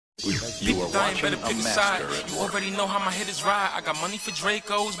You are watching a master. You already know how my hitters ride. I got money for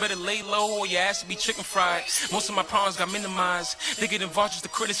Dracos, better lay low or your ass to be chicken fried. Most of my problems got minimized. They get involved just to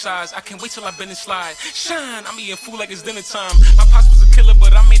criticize. I can't wait till I bend and slide. Shine, I'm eating food like it's dinner time. My pops was a killer,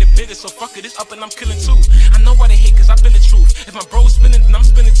 but I made it bigger, so fuck it, it's up and I'm killing too. I know why they hate, cause I've been the truth. If my bro's spinning, then I'm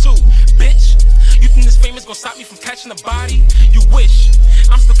spinning too. Bitch, you think this fame is gonna stop me from catching a body? You wish.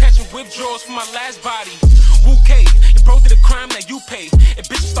 I'm still catching withdrawals from my last body. Woo-K, your bro did a crime that you pay. If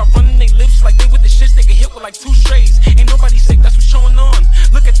bitches start running their lips like they with the shits, they get hit with like 2 strays. Ain't nobody sick, that's what's showing on.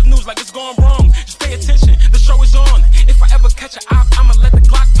 Look at the news like it's going wrong. Just pay attention, the show is on. If I ever catch an op, I'ma let the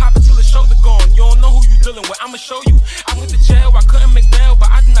Glock pop until the shoulder gone. You don't know who you dealing with, I'ma show you. I went to jail, I couldn't make bail, but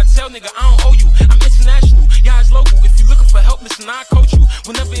I did not tell, nigga, I don't owe you. I'm international, yeah, it's local. If you looking for help, listen, I coach you.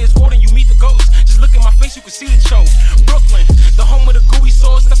 Whenever it's warning, you meet the ghost. Just look at my face, you can see the show. Brooklyn, the home of the gooey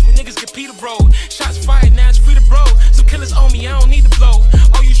sauce, that's where niggas get Peter bro. Shots fired, now it's free to bro. Some killers owe me, I don't need to blow.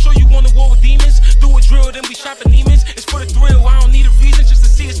 Are you sure you want a war with demons? Do a drill, then we shopping demons. It's for the thrill, I don't need a reason just to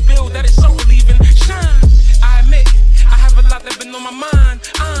see it spill. That is so relieving. Shine, I admit, I have a lot that been on my mind.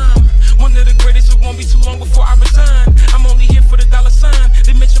 I'm one of the greatest, it won't be too long before I resign. I'm only here for the $sign.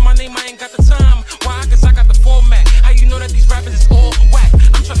 They mention my name, I ain't got the time. Why? Cause I got the format. How you know that these rappers is all whack?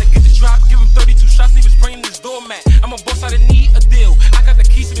 I'm trying to get the drop, give him 32 shots, leave his brain in his doormat. I'm a boss, I didn't need a deal. I got the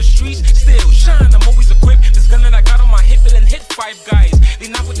keys to the streets, still shine. I'm always equipped. This gun that I got on my hip, it done hit 5 guys. They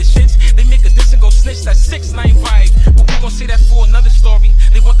not with the shits, they make a diss and go snitch. That's 6'9" vibe. But we gon' say that for another story.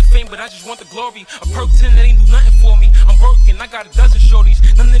 They want the fame, but I just want the glory. A perk 10 that ain't do nothing for me. I'm working, I got a dozen shorties.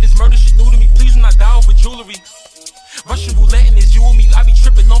 None of this murder shit new to me. Please when I die over jewelry. Russian roulette and it's you and me. I be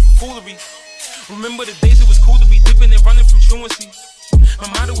tripping off for foolery. Remember the days it was cool to be dipping and running from truancy. My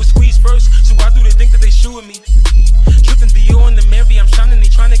motto was squeeze first, so why do they think that they shooing me? Drifting Dior in the Mary, I'm shining, they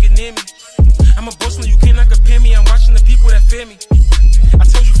trying to get near me. I'm a boss when you